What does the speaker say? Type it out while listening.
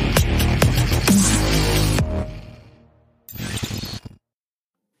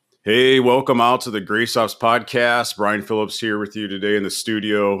Hey, welcome out to the Grace Ops podcast. Brian Phillips here with you today in the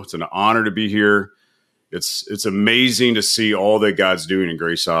studio. It's an honor to be here. It's amazing to see all that God's doing in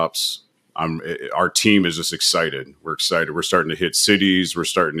Grace Ops. Our team is just excited. We're excited. We're starting to hit cities. We're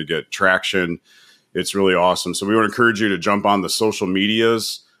starting to get traction. It's really awesome. So we want to encourage you to jump on the social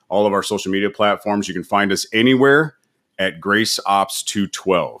medias, all of our social media platforms. You can find us anywhere at Grace Ops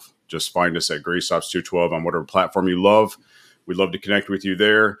 212. Just find us at Grace Ops 212 on whatever platform you love. We'd love to connect with you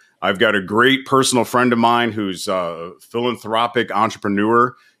there. I've got a great personal friend of mine who's a philanthropic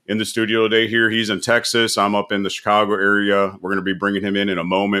entrepreneur in the studio today here. He's in Texas. I'm up in the Chicago area. We're going to be bringing him in a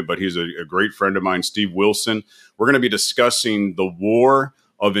moment, but he's a great friend of mine, Steve Wilson. We're going to be discussing the war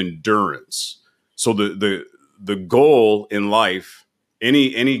of endurance. So the goal in life,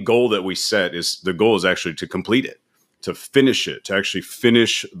 any goal that we set, is the goal is actually to complete it, to finish it, to actually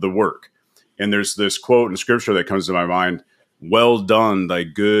finish the work. And there's this quote in scripture that comes to my mind: "Well done, thy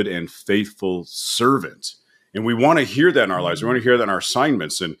good and faithful servant." And we want to hear that in our lives. We want to hear that in our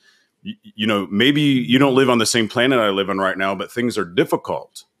assignments. And, maybe you don't live on the same planet I live on right now, but things are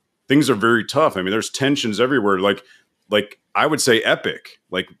difficult. Things are very tough. I mean, there's tensions everywhere. Like I would say epic,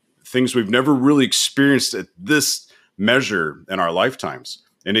 like things we've never really experienced at this measure in our lifetimes.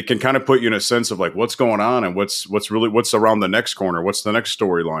 And it can kind of put you in a sense of like, what's going on and what's around the next corner? What's the next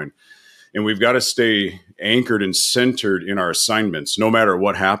storyline? And we've got to stay anchored and centered in our assignments, no matter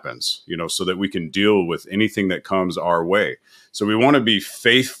what happens, so that we can deal with anything that comes our way. So we want to be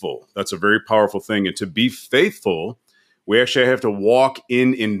faithful. That's a very powerful thing. And to be faithful, we actually have to walk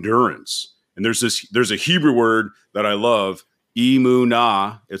in endurance. And there's a Hebrew word that I love,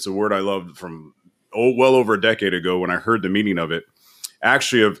 emunah. It's a word I loved from well over a decade ago when I heard the meaning of it.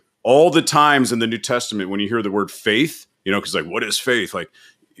 Actually, of all the times in the New Testament when you hear the word faith, because like, what is faith? Like,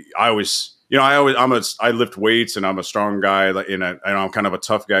 I lift weights and I'm a strong guy, and I'm kind of a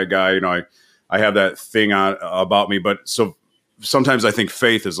tough guy. I have that thing about me, but so sometimes I think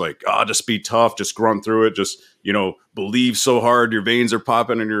faith is like, just be tough, just grunt through it, just believe so hard your veins are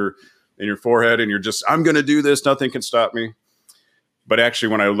popping in your forehead, and you're just, I'm going to do this, nothing can stop me. But actually,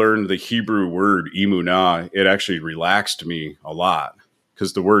 when I learned the Hebrew word emunah, it actually relaxed me a lot,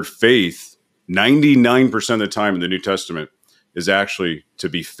 because the word faith, 99% of the time in the New Testament, is actually to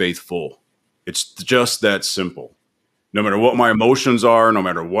be faithful. It's just that simple. No matter what my emotions are, no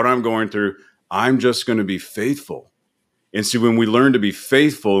matter what I'm going through, I'm just going to be faithful. And see, when we learn to be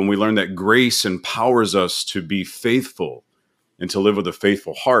faithful, and we learn that grace empowers us to be faithful and to live with a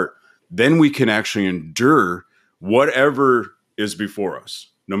faithful heart, then we can actually endure whatever is before us.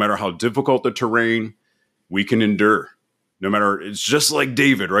 No matter how difficult the terrain, we can endure. No matter, it's just like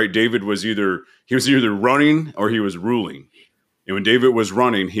David, right? David was either running or he was ruling. And when David was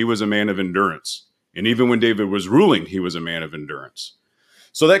running, he was a man of endurance. And even when David was ruling, he was a man of endurance.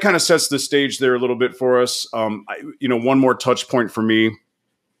 So that kind of sets the stage there a little bit for us. One more touch point for me.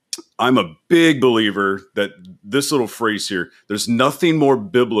 I'm a big believer that this little phrase here, there's nothing more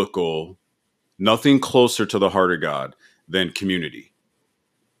biblical, nothing closer to the heart of God than community.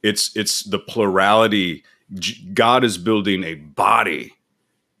 It's the plurality. God is building a body.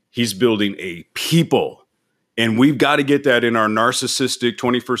 He's building a people. And we've got to get that in our narcissistic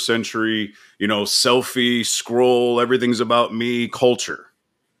 21st century, selfie, scroll, everything's about me culture.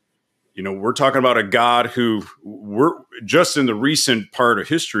 We're talking about a God who, we're just in the recent part of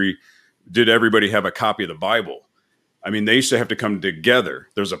history, did everybody have a copy of the Bible? I mean, they used to have to come together.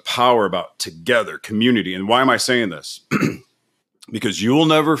 There's a power about together, community. And why am I saying this? Because you will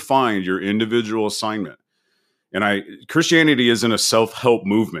never find your individual assignment. And Christianity isn't a self-help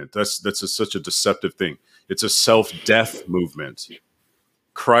movement. That's such a deceptive thing. It's a self-death movement.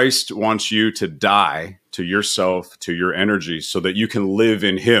 Christ wants you to die to yourself, to your energy, so that you can live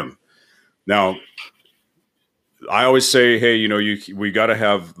in him. Now, I always say, hey, we got to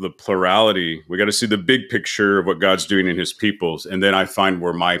have the plurality. We got to see the big picture of what God's doing in his peoples. And then I find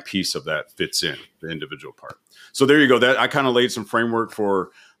where my piece of that fits in, the individual part. So there you go. That I kind of laid some framework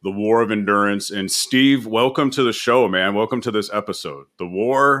for the war of endurance. And Steve, welcome to the show, man. Welcome to this episode, the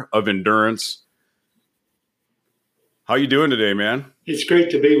war of endurance. How you doing today, man? It's great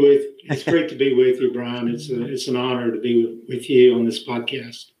to be with you, Brian. It's an honor to be with you on this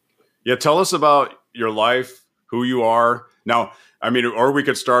podcast. Yeah, tell us about your life, who you are. Now, or we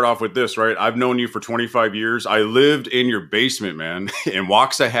could start off with this, right? I've known you for 25 years. I lived in your basement, man, in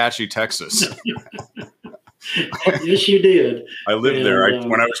Waxahachie, Texas. Yes, you did. I lived there.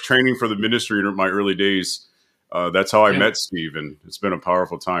 When I was training for the ministry in my early days, that's how I met Steve, and it's been a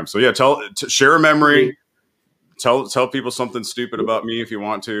powerful time. So yeah, share a memory. Tell people something stupid about me if you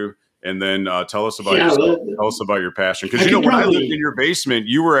want to, and then tell us about Yeah, yourself. Tell us about your passion. Because when I lived in your basement,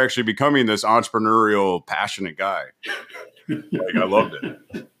 you were actually becoming this entrepreneurial, passionate guy. Like, I loved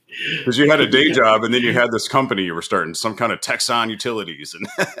it. Because you had a day job, and then you had this company you were starting, some kind of Texon Utilities. And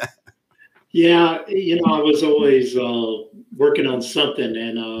yeah, I was always working on something,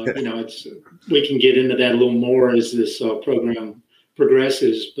 and we can get into that a little more as this program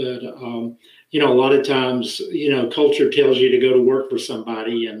progresses. But a lot of times, culture tells you to go to work for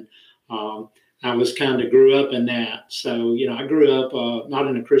somebody, and I was kind of grew up in that. So I grew up not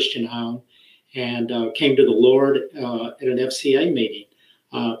in a Christian home, and came to the Lord at an FCA meeting.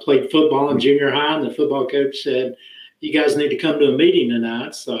 Played football in junior high, and the football coach said, "You guys need to come to a meeting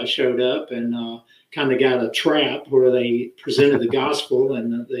tonight." So I showed up and kind of got a trap where they presented the gospel,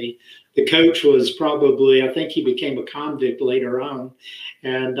 and the coach was probably, I think he became a convict later on,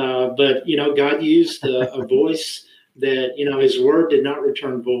 and but God used a voice that His word did not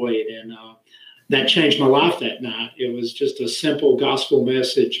return void, and that changed my life that night. It was just a simple gospel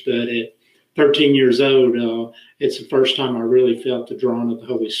message, but at 13 years old, it's the first time I really felt the drawing of the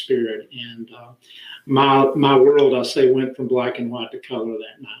Holy Spirit, and my world, I say, went from black and white to color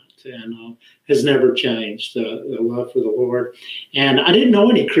that night, and has never changed. The love for the Lord, and I didn't know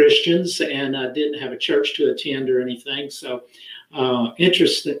any Christians, and I didn't have a church to attend or anything. So,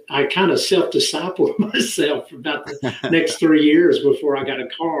 interested. I kind of self-discipled myself for about the next 3 years before I got a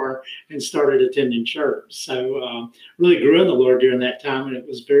car and started attending church. So, really grew in the Lord during that time, and it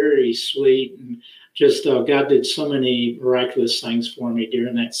was very sweet, and just God did so many miraculous things for me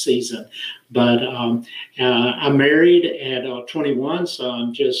during that season. But I'm married at 21, so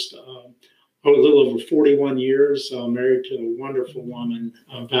I'm just a little over 41 years married to a wonderful woman,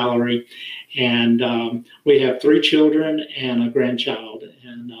 Valerie, and we have 3 children and a grandchild,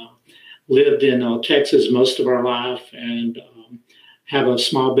 and lived in Texas most of our life, and have a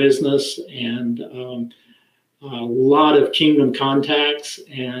small business, and a lot of kingdom contacts,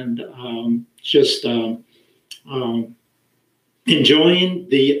 and just enjoying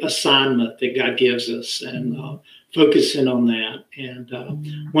the assignment that God gives us, and focusing on that.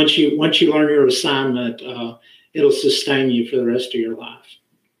 And once you learn your assignment, it'll sustain you for the rest of your life.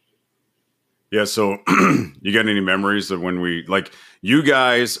 Yeah. So you got any memories of when we, like, you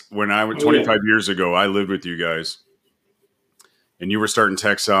guys, when I was 25 years ago, I lived with you guys, and you were starting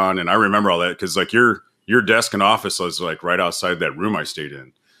Texon, and I remember all that because, like, your desk and office was like right outside that room I stayed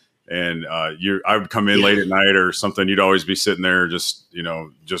in. And I would come in late at night or something. You'd always be sitting there, just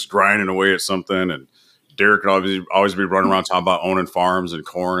grinding away at something. And Derek would always be running around talking about owning farms and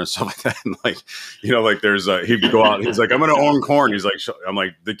corn and stuff like that. And there's he'd go out. He's like, "I'm going to own corn." He's like, I'm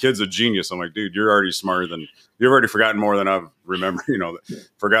like, "The kid's a genius." I'm like, "Dude, you've already forgotten more than I've remembered.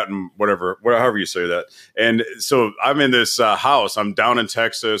 Forgotten however you say that." And so I'm in this house. I'm down in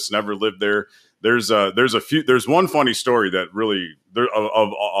Texas. Never lived there. There's one funny story that really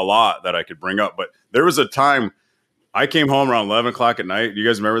of a lot that I could bring up, but there was a time I came home around 11 o'clock at night. Do you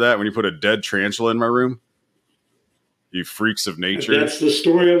guys remember that, when you put a dead tarantula in my room? You freaks of nature. That's the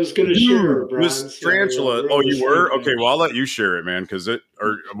story I was going to share, Brian. This tarantula. Oh, you were? Okay, well, I'll let you share it, man, because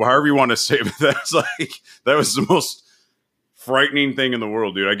or however you want to say it. That was the most frightening thing in the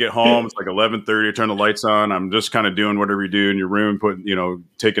world, dude. I get home, it's like 11:30. I turn the lights on. I'm just kind of doing whatever you do in your room,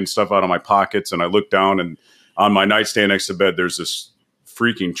 taking stuff out of my pockets, and I look down, and on my nightstand next to bed, there's this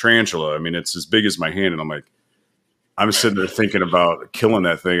freaking tarantula. I mean, it's as big as my hand, and I'm sitting there thinking about killing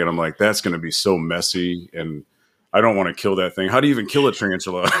that thing, and I'm like, that's going to be so messy, and I don't want to kill that thing. How do you even kill a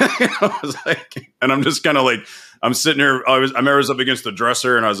tarantula? And I'm just kind of like, I'm sitting here. I remember I was up against the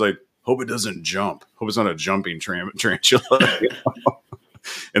dresser, and I was like, hope it doesn't jump. Hope it's not a jumping tarantula.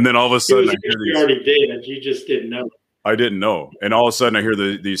 And then all of a sudden, you already did. You just didn't know. I didn't know. And all of a sudden, I hear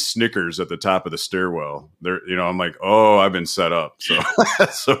these snickers at the top of the stairwell. I'm like, oh, I've been set up. So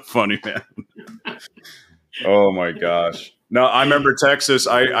that's so funny, man. Oh my gosh. No, I remember Texas.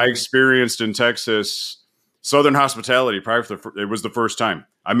 I experienced in Texas Southern hospitality. It was the first time.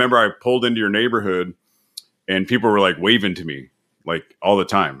 I remember I pulled into your neighborhood, and people were like waving to me like all the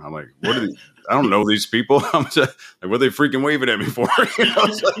time. I'm like, what are these? I don't know these people. I'm just, like, what are they freaking waving at me for?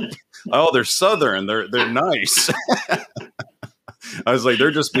 Oh, they're Southern. They're nice. I was like,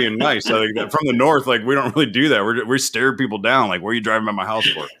 they're just being nice. I think that from the north, like, we don't really do that. We stare people down. Like, where are you driving by my house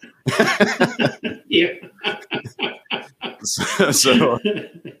for? Yeah. So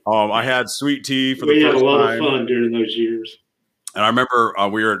I had sweet tea for the first time. We had a lot of fun during those years. And I remember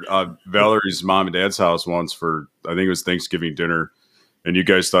we were at Valerie's mom and dad's house once for, I think it was Thanksgiving dinner. And you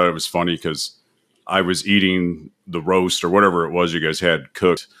guys thought it was funny because I was eating the roast or whatever it was you guys had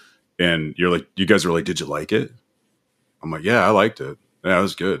cooked. And you guys were like, did you like it? I'm like, yeah, I liked it. Yeah, it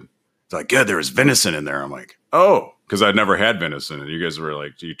was good. It's like, yeah, there was venison in there. I'm like, oh, because I'd never had venison. And you guys were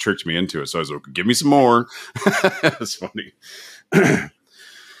like, you tricked me into it. So I was like, give me some more. That's funny.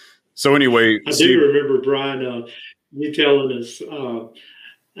 So anyway. I do remember, Brian, you telling us during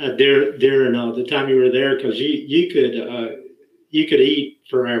the time you were there, because you could eat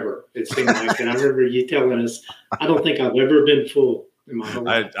forever, it seemed like. And I remember you telling us, I don't think I've ever been full in my whole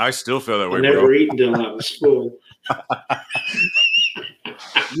life. I still feel that way, I never eat until I was full.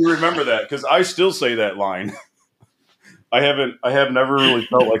 You remember that, because I still say that line. I have never really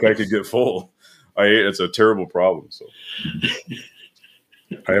felt like I could get full. It's a terrible problem. So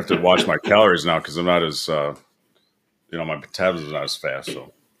I have to watch my calories now, because I'm not as, my metabolism is not as fast.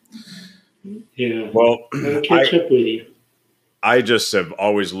 So yeah, well, I'll catch up with you. I just have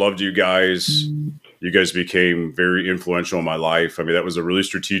always loved you guys. You guys became very influential in my life. I mean, that was a really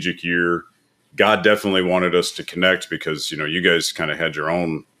strategic year. God definitely wanted us to connect, because, you guys kind of had your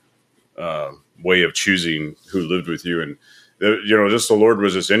own way of choosing who lived with you. And, just the Lord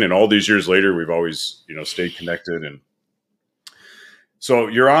was just in it. All these years later, we've always, stayed connected. And so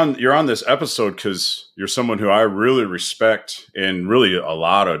you're on this episode because you're someone who I really respect in really a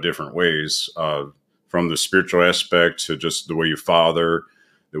lot of different ways, from the spiritual aspect to just the way you father,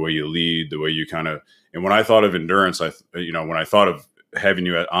 the way you lead, the way you and when I thought of endurance, when I thought of having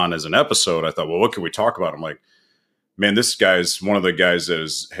you on as an episode, I thought, well, what can we talk about? I'm like, man, this guy's one of the guys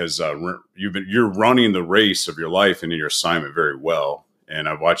that you're running the race of your life and in your assignment very well. And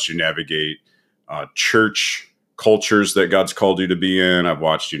I've watched you navigate church cultures that God's called you to be in. I've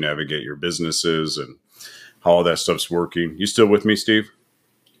watched you navigate your businesses and how all that stuff's working. You still with me, Steve?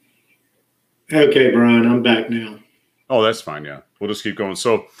 Okay, Brian, I'm back now. Oh, that's fine. Yeah. We'll just keep going.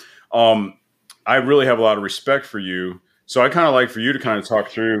 So, I really have a lot of respect for you. So I kind of like for you to kind of talk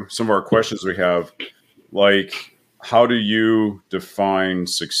through some of our questions we have, like, how do you define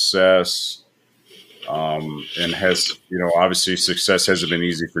success? And has, obviously success hasn't been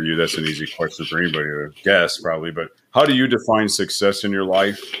easy for you. That's an easy question for anybody to guess probably, but how do you define success in your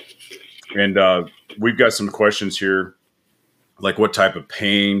life? And we've got some questions here, like what type of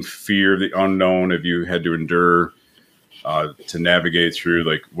pain, fear, the unknown have you had to endure to navigate through?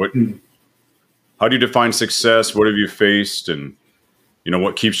 Like how do you define success? What have you faced? And,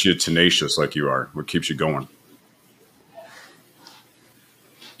 what keeps you tenacious like you are? What keeps you going?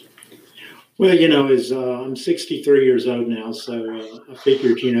 Well, I'm 63 years old now, so I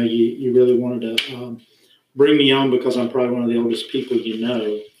figured, you really wanted to bring me on because I'm probably one of the oldest people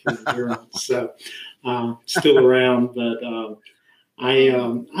So still around, but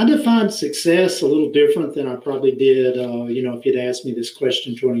I define success a little different than I probably did, if you'd asked me this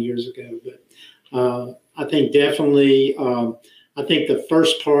question 20 years ago. But I think definitely, I think the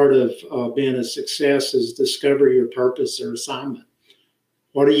first part of being a success is discover your purpose or assignment.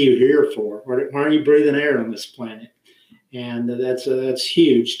 What are you here for? Why are you breathing air on this planet? And that's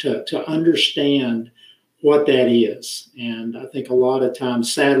huge to understand what that is. And I think a lot of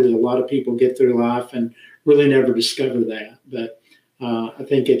times, sadly, a lot of people get through life and really never discover that. But I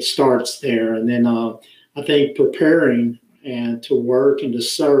think it starts there. And then I think preparing and to work and to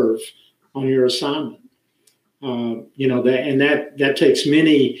serve on your assignment. That takes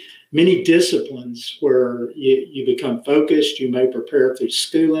many disciplines where you become focused. You may prepare through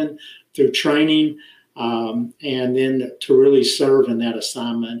schooling, through training, and then to really serve in that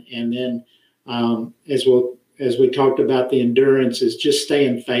assignment. And then as we talked about, the endurance is just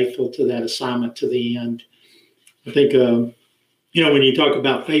staying faithful to that assignment to the end. I think, when you talk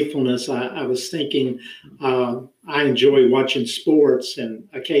about faithfulness, I was thinking I enjoy watching sports, and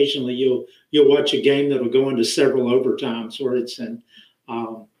occasionally you'll watch a game that'll go into several overtimes, where it's in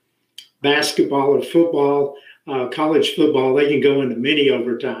basketball or football, college football. They can go into many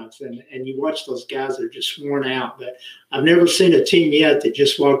overtimes, and you watch those guys that are just worn out. But I've never seen a team yet that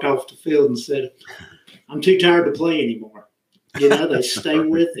just walked off the field and said, I'm too tired to play anymore. They stay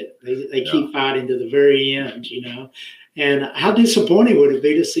with it. They keep fighting to the very end, And how disappointing would it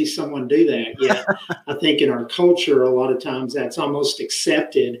be to see someone do that? Yeah, I think in our culture, a lot of times that's almost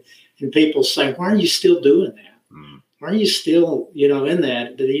accepted. And people say, why are you still doing that? Why are you still, in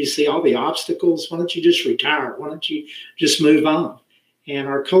that? Do you see all the obstacles? Why don't you just retire? Why don't you just move on? And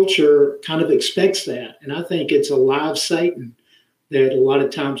our culture kind of expects that. And I think it's a live Satan that a lot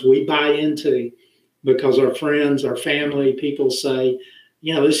of times we buy into, because our friends, our family, people say,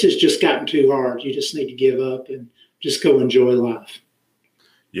 this has just gotten too hard. You just need to give up and just go enjoy life.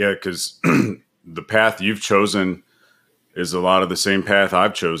 Yeah, because the path you've chosen is a lot of the same path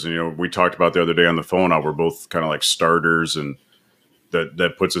I've chosen. We talked about the other day on the phone how we're both kind of like starters, and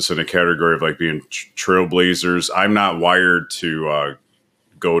that puts us in a category of like being trailblazers. I'm not wired to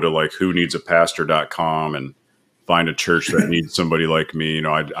go to like whoneedsapastor.com and find a church that needs somebody like me. You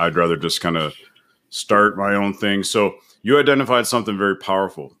know, I'd rather just kind of start my own thing. So you identified something very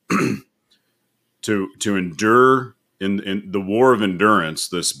powerful to endure in the war of endurance.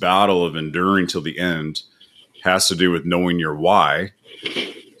 This battle of enduring till the end has to do with knowing your why.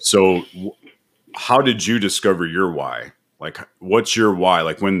 So how did you discover your why? Like, what's your why?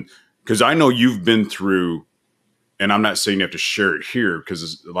 Like because I know you've been through, and I'm not saying you have to share it here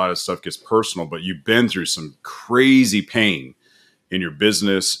because a lot of stuff gets personal, but you've been through some crazy pain in your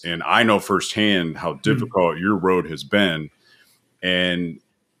business. And I know firsthand how difficult your road has been. And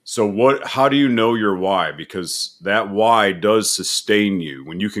so how do you know your why? Because that why does sustain you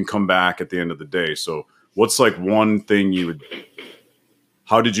when you can come back at the end of the day. So what's like one thing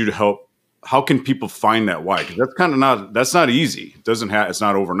how can people find that why? Because that's not easy. It's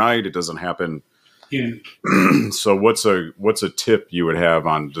not overnight. It doesn't happen. Yeah. So what's a tip you would have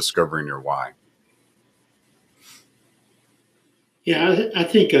on discovering your why? Yeah, I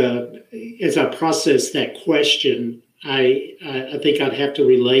think as I process that question, I think I'd have to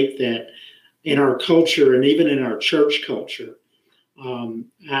relate that in our culture and even in our church culture.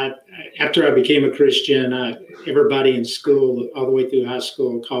 After I became a Christian, everybody in school, all the way through high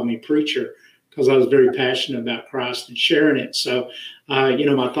school, called me preacher because I was very passionate about Christ and sharing it. So,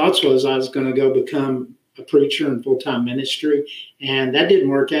 my thoughts was I was going to go become a preacher in full-time ministry, and that didn't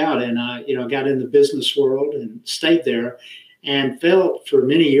work out. And I, got in the business world and stayed there, and felt for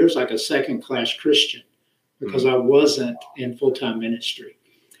many years like a second-class Christian because I wasn't in full-time ministry.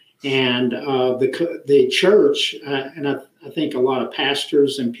 And the church, and I think a lot of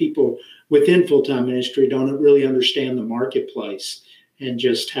pastors and people within full-time ministry don't really understand the marketplace and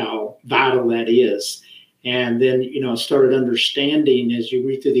just how vital that is. And then, I started understanding as you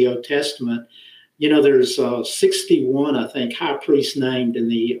read through the Old Testament, there's 61, I think, high priests named in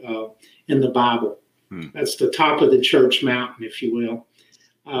the Bible. That's the top of the church mountain, if you will.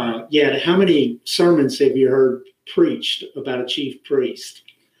 Yet, how many sermons have you heard preached about a chief priest?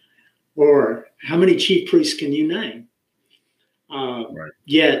 Or how many chief priests can you name?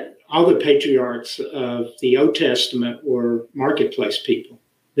 Yet all the patriarchs of the Old Testament were marketplace people,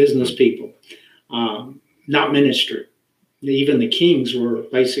 business people, not ministry. Even the kings were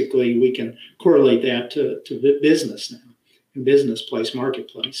basically, we can correlate that to business now, business place,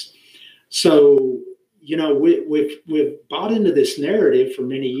 marketplace. So, we've bought into this narrative for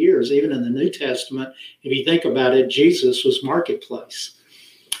many years. Even in the New Testament, if you think about it, Jesus was marketplace.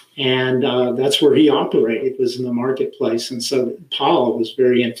 And that's where he operated, was in the marketplace. And so Paul was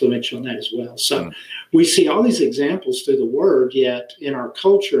very influential in that as well. So we see all these examples through the word, yet in our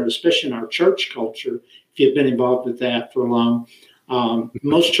culture, especially in our church culture, if you've been involved with that for long,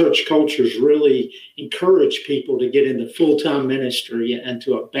 most church cultures really encourage people to get into full-time ministry and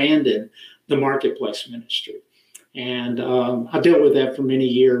to abandon the marketplace ministry. And I dealt with that for many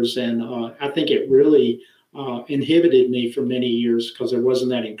years. And I think it really inhibited me for many years because there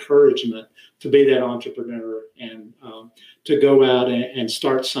wasn't that encouragement to be that entrepreneur and to go out and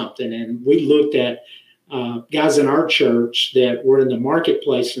start something. And we looked at guys in our church that were in the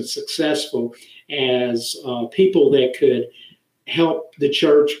marketplace and successful as people that could help the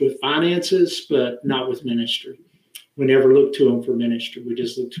church with finances, but not with ministry. We never looked to them for ministry. We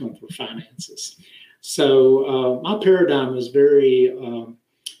just looked to them for finances. So my paradigm was probably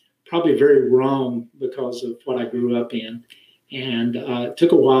very wrong because of what I grew up in. And it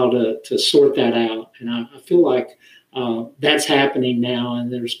took a while to sort that out. And I feel like that's happening now.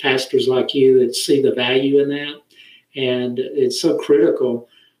 And there's pastors like you that see the value in that. And it's so critical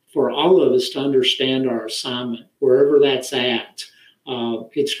for all of us to understand our assignment, wherever that's at.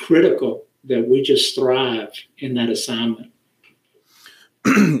 It's critical that we just thrive in that assignment.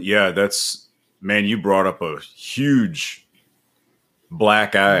 Yeah, man, you brought up a huge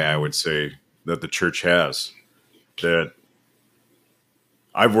black eye, I would say, that the church has, that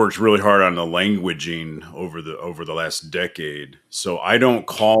I've worked really hard on the languaging over the last decade. So I've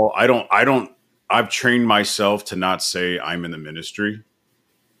trained myself to not say I'm in the ministry,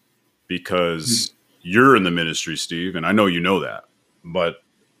 because you're in the ministry, Steve, and I know you know that, but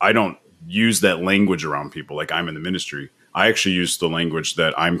I don't use that language around people like I'm in the ministry. I actually use the language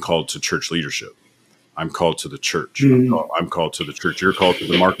that I'm called to church leadership. I'm called to the church. I'm called to the church. You're called to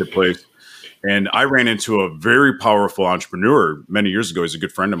the marketplace. And I ran into a very powerful entrepreneur many years ago. He's a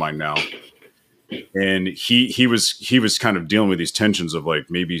good friend of mine now. And he was kind of dealing with these tensions of like,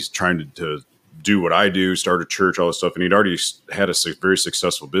 maybe he's trying to do what I do, start a church, all this stuff. And he'd already had a very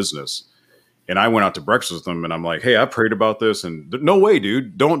successful business. And I went out to breakfast with them, and I'm like, "Hey, I prayed about this, and no way,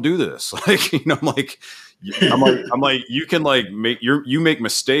 dude, don't do this." Like, I'm like, you can like you make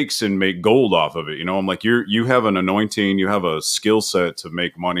mistakes and make gold off of it. I'm like, you have an anointing, you have a skill set to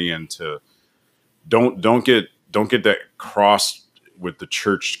make money, and to don't get that crossed with the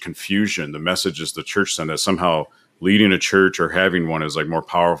church confusion. The messages the church send, that somehow leading a church or having one is like more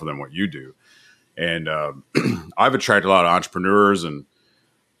powerful than what you do. And I've attracted a lot of entrepreneurs, and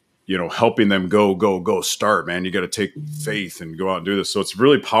helping them go start, man. You got to take faith and go out and do this. So it's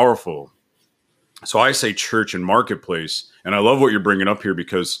really powerful. So I say church and marketplace. And I love what you're bringing up here,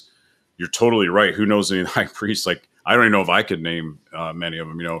 because you're totally right. Who knows any high priests? Like, I don't even know if I could name many of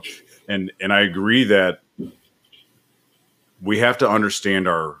them, and I agree that we have to understand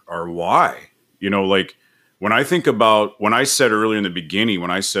our why. Like when I think about, when I said earlier in the beginning,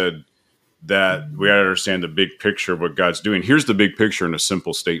 when I said that we got to understand the big picture of what God's doing. Here's the big picture in a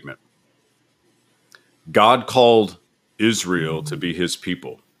simple statement. God called Israel to be his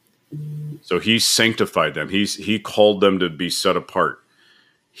people. So he sanctified them. He called them to be set apart.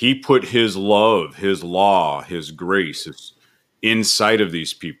 He put his love, his law, his grace inside of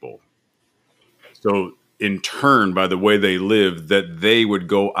these people. So in turn, by the way they lived, that they would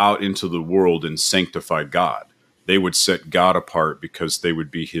go out into the world and sanctify God. They would set God apart because they would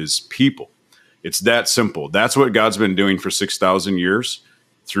be his people. It's that simple. That's what God's been doing for 6,000 years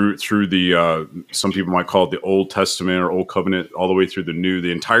through the, some people might call it the Old Testament or Old Covenant, all the way through the New,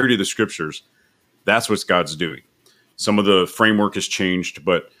 the entirety of the scriptures. That's what God's doing. Some of the framework has changed,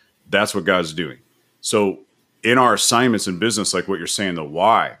 but that's what God's doing. So in our assignments in business, like what you're saying, the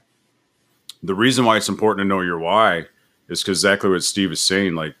why, the reason why it's important to know your why is because exactly what Steve is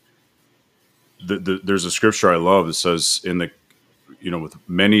saying. Like there's a scripture I love that says in the, with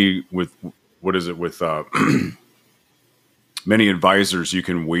many advisors, you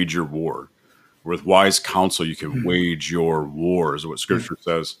can wage your war. With wise counsel, you can wage your war, is what scripture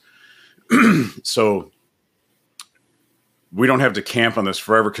says. So we don't have to camp on this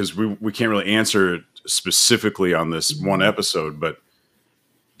forever, because we can't really answer it specifically on this one episode, but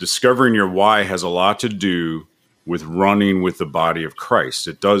discovering your why has a lot to do with running with the body of Christ.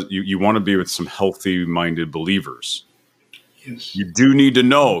 It does. You want to be with some healthy minded believers. Yes. You do need to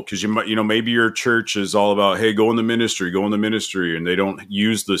know, because maybe your church is all about, hey, go in the ministry, and they don't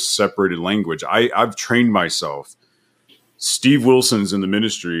use the separated language. I've trained myself. Steve Wilson's in the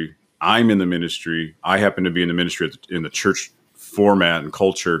ministry. I'm in the ministry. I happen to be in the ministry in the church format and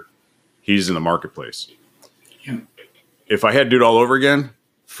culture. He's in the marketplace. Yeah. If I had to do it all over again,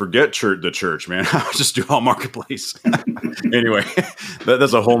 forget the church, man. I'll just do all marketplace. Anyway,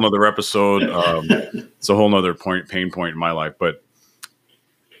 that's a whole nother episode. It's a whole nother pain point in my life. But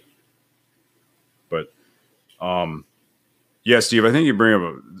yeah, Steve, I think you bring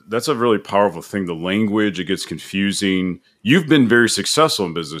up that's a really powerful thing. The language, it gets confusing. You've been very successful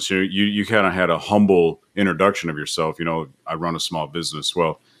in business. You kind of had a humble introduction of yourself. I run a small business.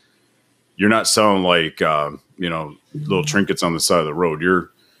 Well, you're not selling like little trinkets on the side of the road.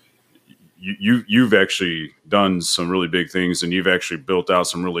 You've actually done some really big things, and you've actually built out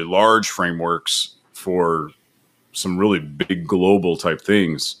some really large frameworks for some really big global type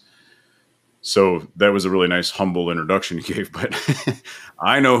things. So that was a really nice, humble introduction you gave, but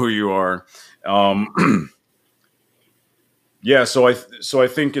I know who you are. Yeah. So I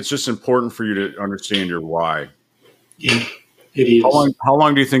think it's just important for you to understand your why. Yeah, it is. How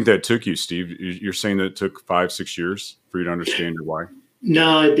long do you think that took you, Steve? You're saying that it took 5-6 years for you to understand your why?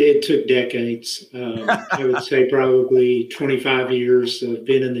 No, it took decades. I would say probably 25 years of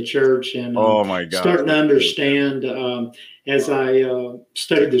being in the church and oh my God, starting to understand as I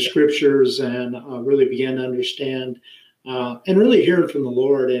studied the scriptures and really began to understand and really hearing from the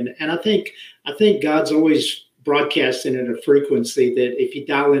Lord. And I think God's always broadcasting at a frequency that if you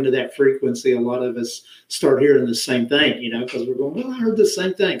dial into that frequency, a lot of us start hearing the same thing, because we're going, well, I heard the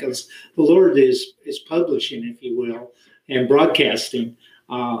same thing, because the Lord is publishing, if you will, and broadcasting.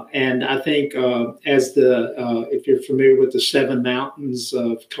 And I think if you're familiar with the 7 mountains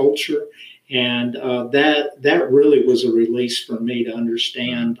of culture, and that really was a release for me to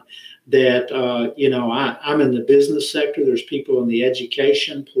understand that, I'm in the business sector. There's people in the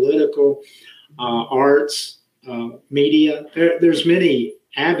education, political, arts, media. There's many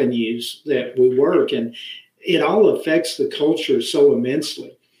avenues that we work, and it all affects the culture so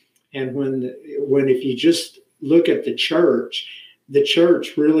immensely. And when if you just look at the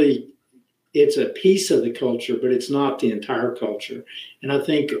church really, it's a piece of the culture, but it's not the entire culture. And I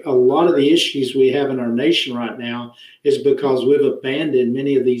think a lot of the issues we have in our nation right now is because we've abandoned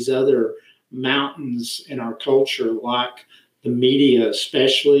many of these other mountains in our culture, like the media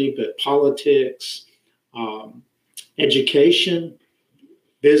especially, but politics, education,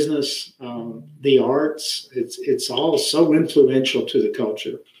 business, the arts. It's all so influential to the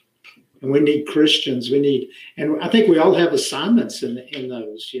culture. And we need Christians. And I think we all have assignments in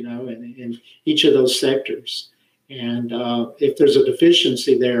those, in each of those sectors. And if there's a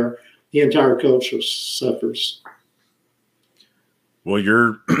deficiency there, the entire culture suffers. Well,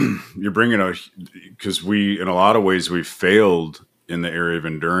 you're bringing because we, in a lot of ways, we've failed in the area of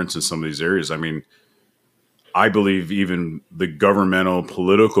endurance in some of these areas. I mean, I believe even the governmental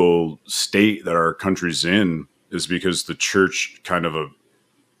political state that our country's in is because the church kind of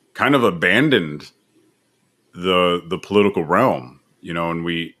abandoned the political realm,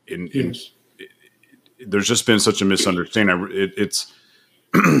 and Yes. There's just been such a misunderstanding. It's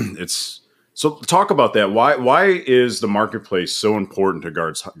so talk about that. Why is the marketplace so important to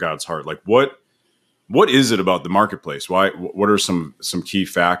God's heart? Like what is it about the marketplace? What are some key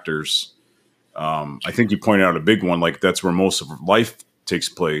factors? I think you pointed out a big one, like that's where most of life takes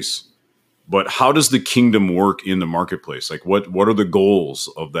place. But how does the kingdom work in the marketplace? Like what are the goals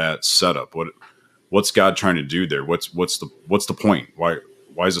of that setup? What's God trying to do there? What's the point? Why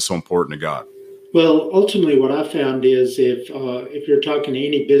is it so important to God? Well, ultimately, what I found is if you're talking to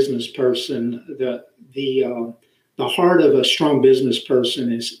any business person, the heart of a strong business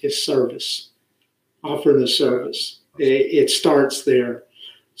person is service, offering a service. It starts there.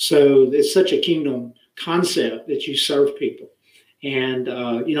 So it's such a kingdom concept that you serve people. And,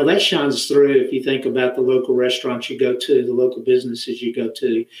 that shines through if you think about the local restaurants you go to, the local businesses you go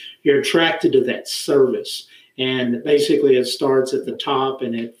to. You're attracted to that service. And basically it starts at the top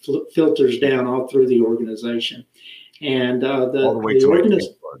and it filters down all through the organization. And all the way to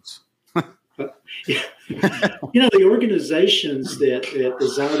the organizations that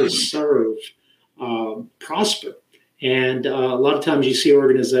desire to serve prosper. And a lot of times you see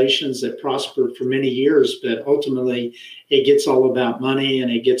organizations that prosper for many years, but ultimately it gets all about money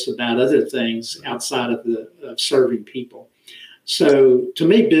and it gets about other things outside of serving people. So to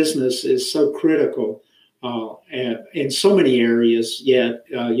me, business is so critical in so many areas, yet,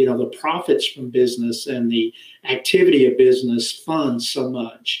 the profits from business and the activity of business funds so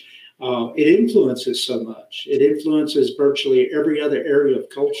much. It influences so much. It influences virtually every other area of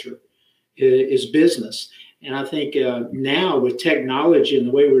culture is business. And I think now with technology and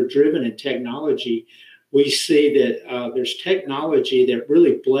the way we're driven in technology, we see that there's technology that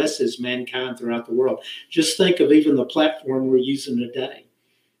really blesses mankind throughout the world. Just think of even the platform we're using today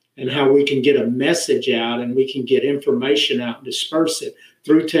and how we can get a message out and we can get information out and disperse it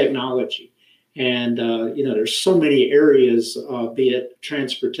through technology. And, there's so many areas, be it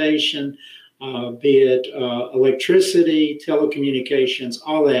transportation, be it electricity, telecommunications,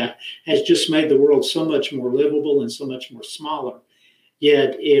 all that has just made the world so much more livable and so much more smaller.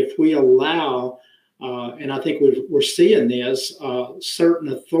 Yet if we allow, and I think we're seeing this,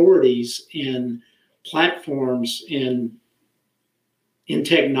 certain authorities in platforms in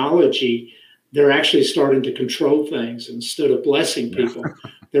technology, they're actually starting to control things instead of blessing people.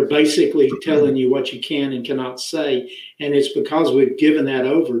 They're basically telling you what you can and cannot say. And it's because we've given that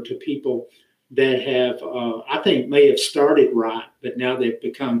over to people that have, I think, may have started right, but now they've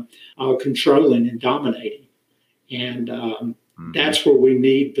become controlling and dominating. And that's where we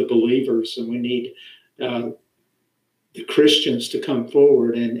need the believers and we need the Christians to come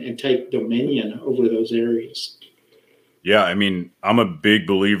forward and take dominion over those areas. Yeah, I mean, I'm a big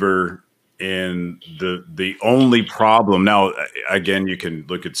believer in the only problem. Now, again, you can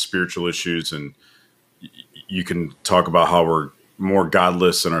look at spiritual issues and you can talk about how we're more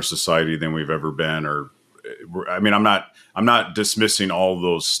godless in our society than we've ever been. I'm not dismissing all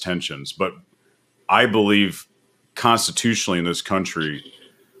those tensions, but I believe constitutionally in this country,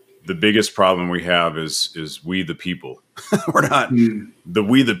 the biggest problem we have is we the people. We're not the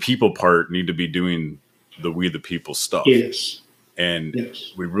we the people part need to be doing the we the people stuff. Yes. And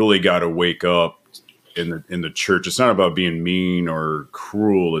we really got to wake up in the church. It's not about being mean or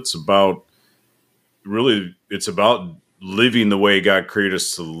cruel. It's about living the way God created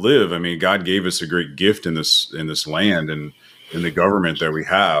us to live. I mean, God gave us a great gift in this land and in the government that we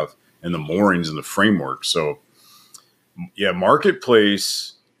have and the moorings and the framework. So yeah,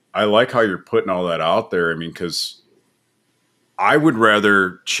 marketplace, I like how you're putting all that out there. I mean, because I would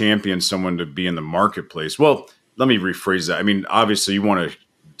rather champion someone to be in the marketplace. Well, let me rephrase that. I mean, obviously you want to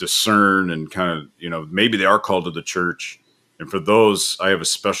discern and kind of, maybe they are called to the church. And for those, I have a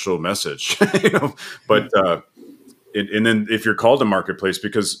special message, but, and then if you're called to marketplace,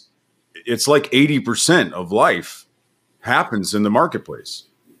 because it's like 80% of life happens in the marketplace.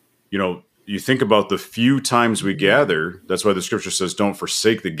 You you think about the few times we gather. That's why the scripture says, don't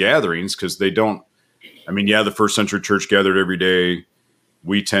forsake the gatherings, because they don't. I mean, yeah, the first century church gathered every day.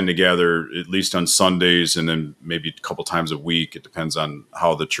 We tend to gather at least on Sundays, and then maybe a couple times a week. It depends on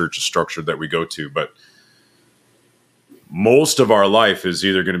how the church is structured that we go to. But most of our life is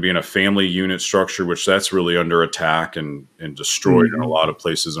either going to be in a family unit structure, which that's really under attack and destroyed in a lot of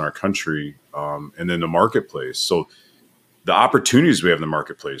places in our country, and then the marketplace. So the opportunities we have in the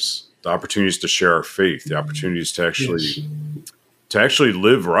marketplace, the opportunities to share our faith, the opportunities to actually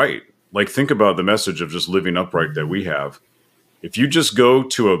live right. Like, think about the message of just living upright that we have. If you just go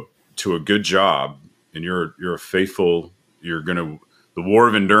to a good job and you're a faithful, you're going to, the war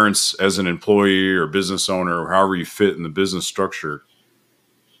of endurance as an employee or business owner, or however you fit in the business structure,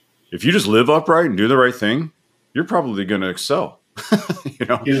 if you just live upright and do the right thing, you're probably going to excel,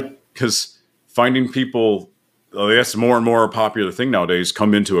 because finding people, that's more and more a popular thing nowadays,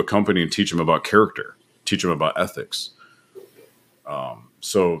 come into a company and teach them about character, teach them about ethics.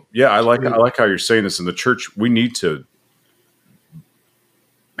 So yeah, I like how you're saying this. In the church, we need to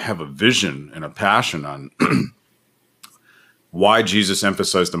have a vision and a passion on why Jesus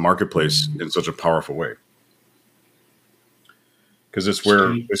emphasized the marketplace in such a powerful way. Because it's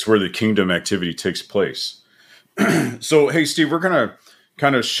where the kingdom activity takes place. So, hey, Steve, we're going to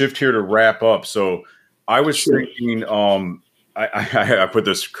kind of shift here to wrap up. So I was thinking, I put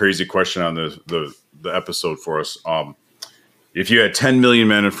this crazy question on the episode for us. If you had 10 million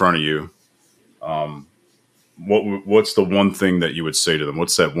men in front of you, what's the one thing that you would say to them?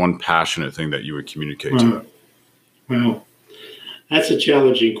 What's that one passionate thing that you would communicate to them? Well, that's a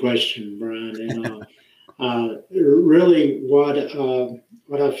challenging question, Brian. And really, what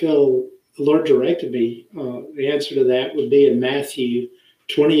I feel the Lord directed me, the answer to that would be in Matthew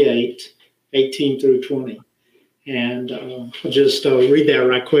 28:18 through 20. And I'll just read that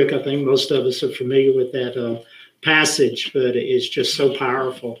right quick. I think most of us are familiar with that passage, but it's just so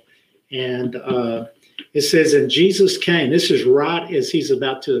powerful. And it says, and Jesus came. This is right as he's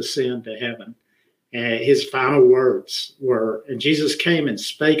about to ascend to heaven. His final words were, and Jesus came and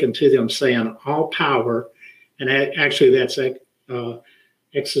spake unto them, saying, all power, and actually that's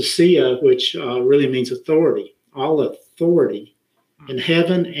exousia, which really means authority. All authority in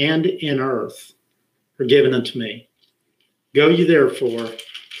heaven and in earth are given unto me. Go ye therefore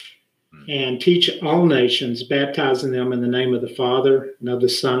and teach all nations, baptizing them in the name of the Father and of the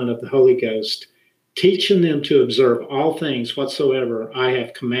Son and of the Holy Ghost, teaching them to observe all things whatsoever I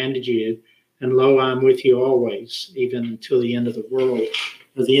have commanded you. And lo, I am with you always, even until the end of the world,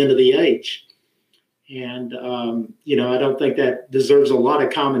 or the end of the age. And, I don't think that deserves a lot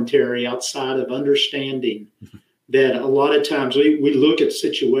of commentary outside of understanding that a lot of times we look at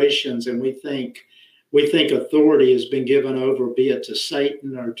situations and we think authority has been given over, be it to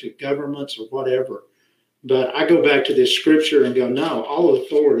Satan or to governments or whatever. But I go back to this scripture and go, no, all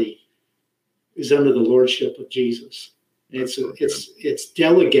authority is under the lordship of Jesus. It's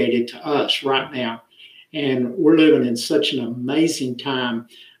delegated to us right now. And we're living in such an amazing time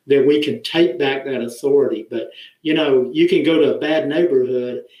that we can take back that authority. But, you can go to a bad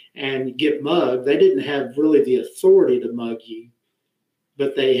neighborhood and get mugged. They didn't have really the authority to mug you,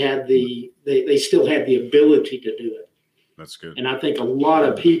 but they had they still had the ability to do it. That's good. And I think a lot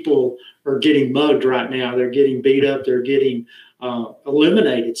of people are getting mugged right now. They're getting beat up. They're getting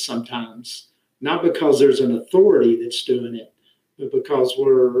eliminated sometimes, not because there's an authority that's doing it, but because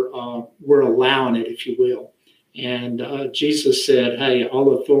we're allowing it, if you will. And Jesus said, hey,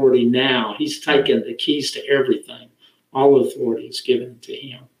 all authority now, he's taken the keys to everything. All authority is given to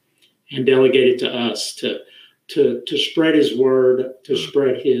him and delegated to us to spread his word, to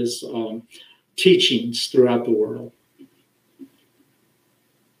spread his teachings throughout the world.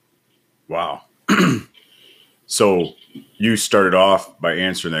 Wow. So you started off by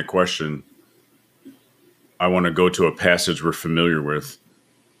answering that question. I want to go to a passage we're familiar with.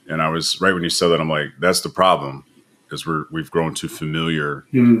 And I was right when you said that, I'm like, that's the problem, because we've grown too familiar.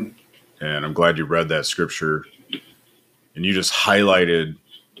 And I'm glad you read that scripture. And you just highlighted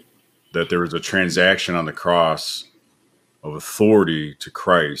that there was a transaction on the cross of authority to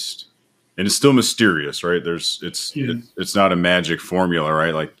Christ. And it's still mysterious, right? It's not a magic formula,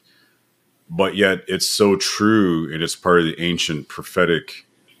 right? Like, but yet it's so true. And it's part of the ancient prophetic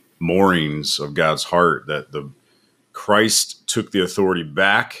moorings of God's heart that the Christ took the authority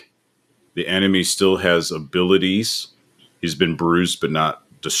back. The enemy still has abilities. He's been bruised, but not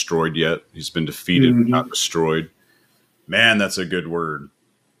destroyed yet. He's been defeated, but not destroyed. Man, that's a good word.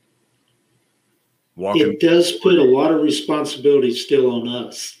 It does put a lot of responsibility still on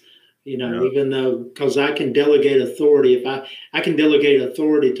us. Yeah. even though, because I can delegate authority. If I can delegate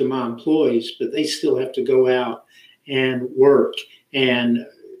authority to my employees, but they still have to go out and work and,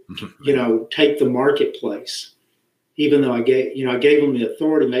 take the marketplace. Even though I gave them the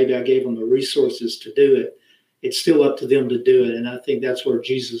authority, maybe I gave them the resources to do it. It's still up to them to do it. And I think that's where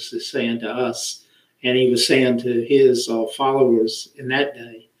Jesus is saying to us. And he was saying to his followers in that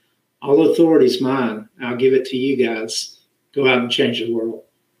day, all authority is mine. I'll give it to you guys. Go out and change the world.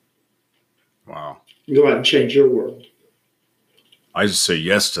 Wow. Go out and change your world. I just say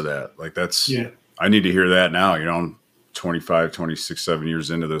yes to that. Like I need to hear that now. I'm 25, 26, 7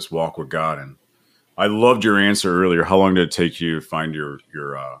 years into this walk with God. And I loved your answer earlier. How long did it take you to find your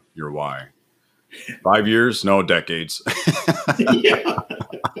why? 5 years? No, decades. Yeah.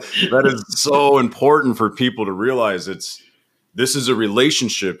 That is so important for people to realize. This is a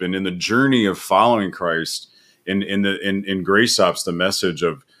relationship, and in the journey of following Christ, in Grace Ops, the message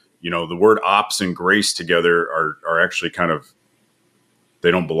of the word ops and grace together are actually kind of,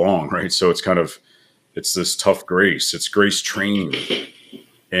 they don't belong, right? So it's this tough grace. It's grace training.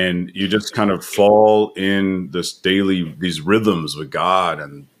 And you just kind of fall in these rhythms with God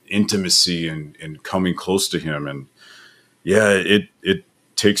and intimacy and coming close to him. And it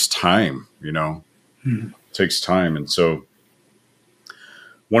takes time, It takes time. And so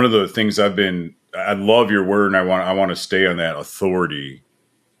one of the things I love your word, and I want to stay on that authority,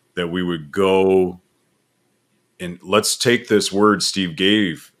 that we would go and let's take this word Steve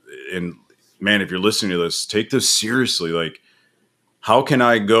gave. And man, if you're listening to this, take this seriously. Like, how can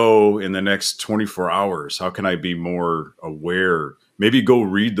I go in the next 24 hours? How can I be more aware? Maybe go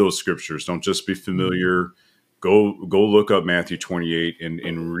read those scriptures. Don't just be familiar. Go look up Matthew 28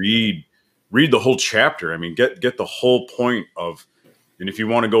 and read the whole chapter. I mean, get the whole point of, and if you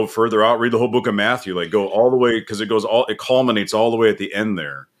want to go further out, read the whole book of Matthew, like go all the way, because it culminates all the way at the end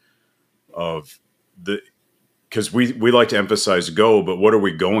there because we like to emphasize go, but what are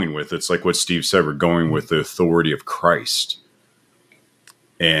we going with? It's like what Steve said, we're going with the authority of Christ.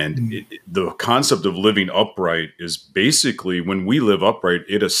 And the concept of living upright is basically, when we live upright,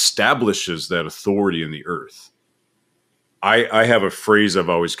 it establishes that authority in the earth. I have a phrase I've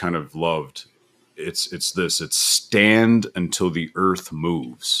always kind of loved. It's stand until the earth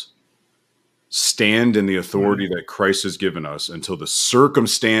moves. Stand in the authority that Christ has given us until the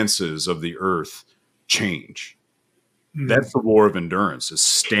circumstances of the earth change. That's the war of endurance, is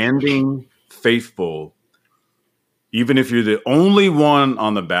standing faithful. Even if you're the only one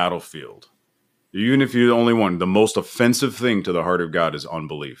on the battlefield, even if you're the only one, the most offensive thing to the heart of God is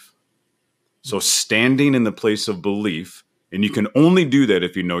unbelief. So standing in the place of belief, and you can only do that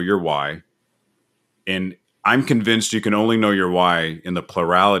if you know your why. And I'm convinced you can only know your why in the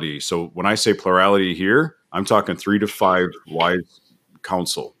plurality. So when I say plurality here, I'm talking 3 to 5 wise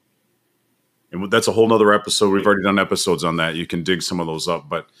counsel. And that's a whole nother episode. We've already done episodes on that. You can dig some of those up,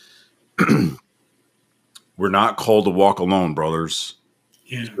 but we're not called to walk alone, brothers,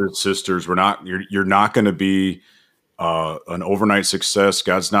 sisters. You're not going to be an overnight success.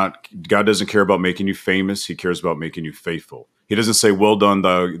 God doesn't care about making you famous. He cares about making you faithful. He doesn't say, well done,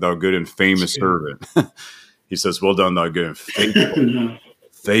 thou good and famous servant. He says, well done, thou good and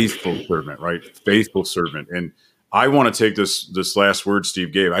faithful servant, right? Faithful servant. And I want to take this last word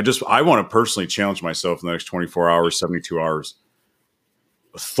Steve gave. I want to personally challenge myself in the next 24 hours, 72 hours.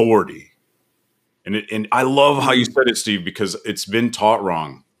 Authority. And I love how you said it, Steve, because it's been taught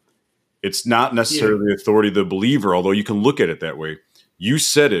wrong. It's not necessarily the authority of the believer, although you can look at it that way. You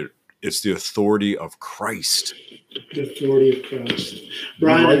said it. It's the authority of Christ. The authority of Christ.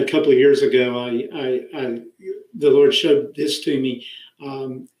 Brian, a couple of years ago, the Lord showed this to me.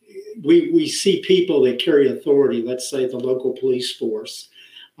 We see people that carry authority, let's say the local police force.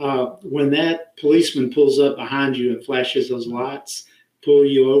 When that policeman pulls up behind you and flashes those lights, pull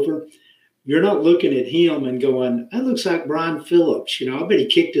you over, you're not looking at him and going, that looks like Brian Phillips. I bet he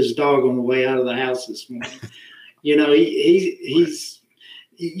kicked his dog on the way out of the house this morning. He's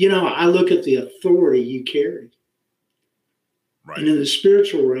I look at the authority you carry. Right. And in the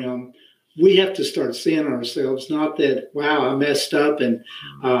spiritual realm, we have to start seeing ourselves, not that, wow, I messed up and,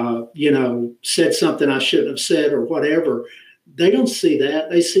 said something I shouldn't have said or whatever. They don't see that.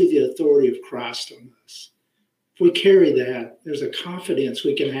 They see the authority of Christ on us. If we carry that, there's a confidence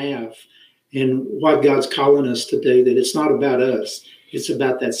we can have in what God's calling us to do, that it's not about us. It's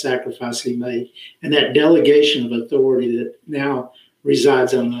about that sacrifice he made and that delegation of authority that now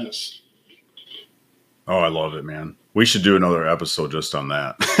resides on us. Oh, I love it, man. We should do another episode just on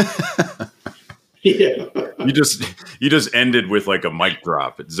that. Yeah. You just ended with like a mic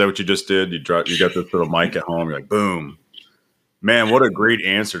drop. Is that what you just did? You got this little mic at home. You're like, boom. Man, what a great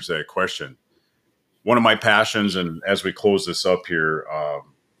answer to that question. One of my passions, and as we close this up here,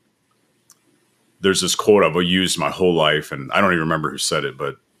 there's this quote I've used my whole life, and I don't even remember who said it,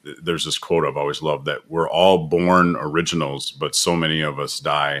 but there's this quote I've always loved, that we're all born originals, but so many of us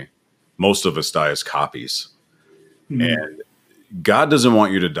die. Most of us die as copies. And God doesn't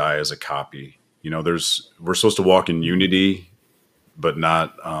want you to die as a copy. You know, we're supposed to walk in unity, but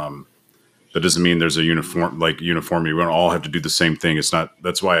not, that doesn't mean there's a uniformity. We don't all have to do the same thing. It's not,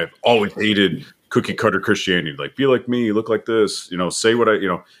 that's why I've always hated cookie cutter Christianity. Like, be like me, look like this, you know, say what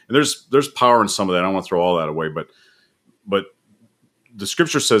and there's power in some of that. I don't want to throw all that away, but the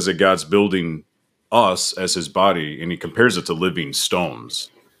scripture says that God's building us as his body, and he compares it to living stones.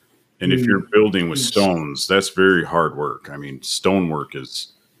 And if you're building with stones, that's very hard work. I mean, stonework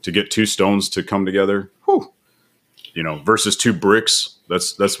is to get two stones to come together, versus two bricks.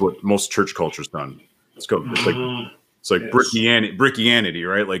 That's what most church culture's done. It's like brickianity,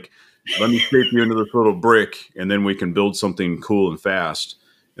 right? Like, let me shape you into this little brick, and then we can build something cool and fast.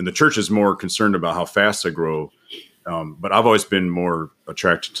 And the church is more concerned about how fast I grow. But I've always been more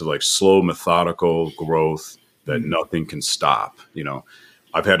attracted to like slow, methodical growth that nothing can stop.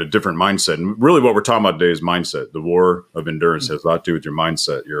 I've had a different mindset. And really what we're talking about today is mindset. The war of endurance has a lot to do with your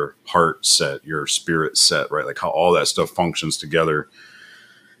mindset, your heart set, your spirit set, right? Like how all that stuff functions together.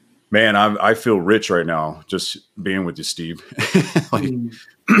 Man, I feel rich right now just being with you, Steve.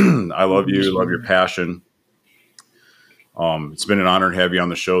 I love you. Love your passion. It's been an honor to have you on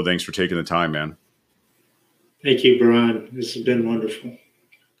the show. Thanks for taking the time, man. Thank you, Brian. This has been wonderful.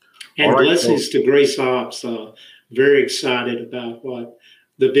 And blessings to Grace Ops. Very excited about what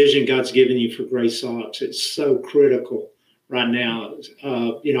the vision God's given you for Grace Ops. It's so critical right now.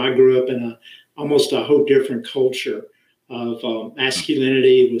 I grew up in almost a whole different culture of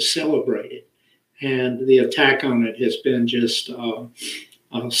masculinity was celebrated, and the attack on it has been just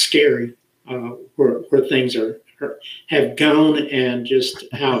scary. Where things have gone, and just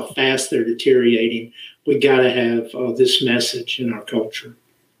how fast they're deteriorating. We got to have this message in our culture.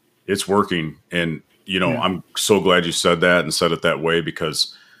 It's working, and I'm so glad you said that and said it that way,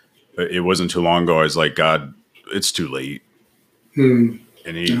 because it wasn't too long ago I was like, God, it's too late. And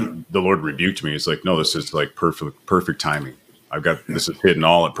the Lord rebuked me. It's like, no, this is like perfect timing. This is hitting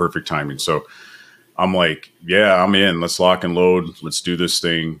all at perfect timing. So I'm like, yeah, I'm in. Let's lock and load. Let's do this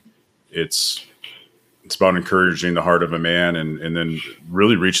thing. It's about encouraging the heart of a man, and then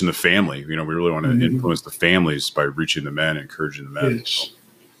really reaching the family. We really want to influence the families by reaching the men, encouraging the men. Yes. So,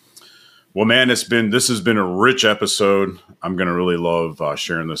 well, man, this has been a rich episode. I'm going to really love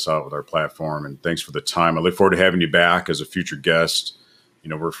sharing this out with our platform, and thanks for the time. I look forward to having you back as a future guest.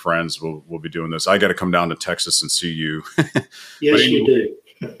 We're friends. We'll be doing this. I got to come down to Texas and see you. Yes, you do.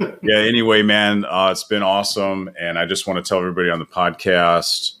 Yeah. Anyway, man, it's been awesome. And I just want to tell everybody on the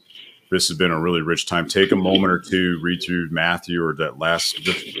podcast, this has been a really rich time. Take a moment or two, read through Matthew or that last,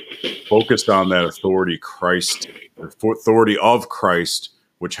 just focused on that authority of Christ,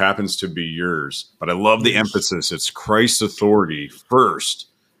 which happens to be yours. But I love the emphasis. It's Christ's authority first,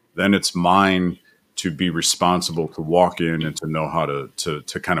 then it's mine to be responsible, to walk in and to know how to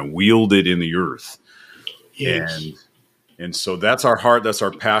kind of wield it in the earth. Yes. And so that's our heart, that's our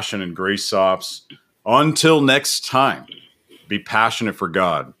passion in Grace Ops. Until next time, be passionate for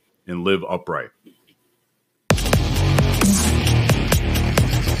God and live upright.